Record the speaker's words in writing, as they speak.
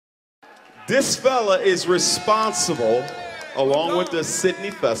This fella is responsible, along with the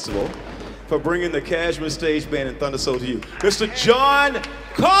Sydney Festival, for bringing the Kashmere Stage Band and Thundersoul to you. Mr. John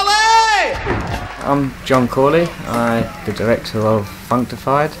Corley! I'm John Corley. I'm the director of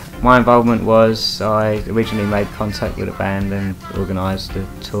Funkdafied. My involvement was I originally made contact with the band and organised the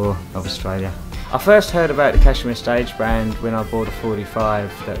tour of Australia. I first heard about the Kashmere Stage Band when I bought a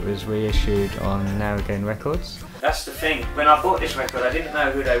 45 that was reissued on Now Again Records. That's the thing, when I bought this record I didn't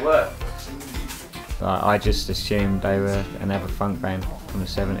know who they were. I just assumed they were another funk band from the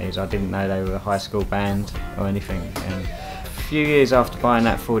 70s. I didn't know they were a high school band or anything. And a few years after buying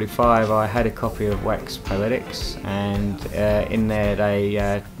that 45 I had a copy of Wax Poetics, and in there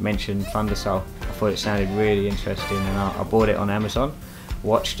they mentioned Thundersoul. I thought it sounded really interesting and I bought it on Amazon,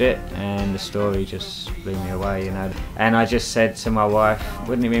 watched it, and the story just blew me away, you know. And I just said to my wife,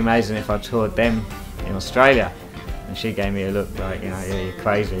 wouldn't it be amazing if I toured them in Australia? And she gave me a look like, you know, yeah, you're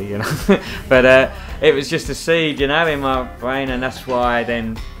crazy, you know. But it was just a seed, you know, in my brain, and that's why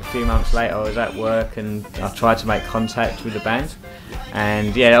then a few months later I was at work and I tried to make contact with the band.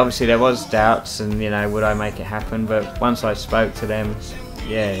 And yeah, obviously there was doubts and, you know, would I make it happen? But once I spoke to them,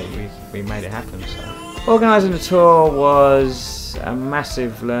 yeah, we made it happen. So organising the tour was a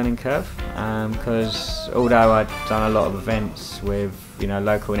massive learning curve, because although I'd done a lot of events with, you know,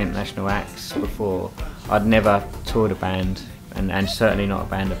 local and international acts before, I'd never toured a band, and certainly not a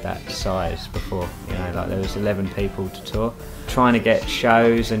band of that size before. You know, like there was 11 people to tour. Trying to get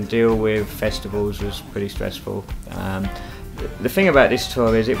shows and deal with festivals was pretty stressful. The thing about this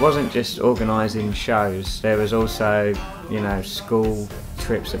tour is it wasn't just organising shows. There was also, you know, school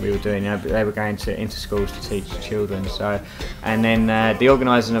trips that we were doing. You know, they were going into schools to teach children. So, and then the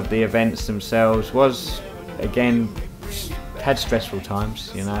organising of the events themselves was, again, had stressful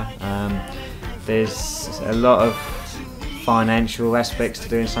times. You know. There's a lot of financial aspects to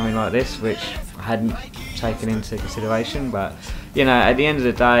doing something like this which I hadn't taken into consideration, but you know, at the end of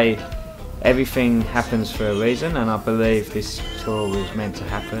the day everything happens for a reason, and I believe this tour was meant to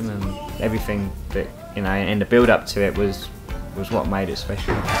happen, and everything that, you know, in the build up to it was what made it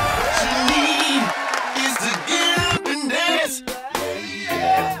special.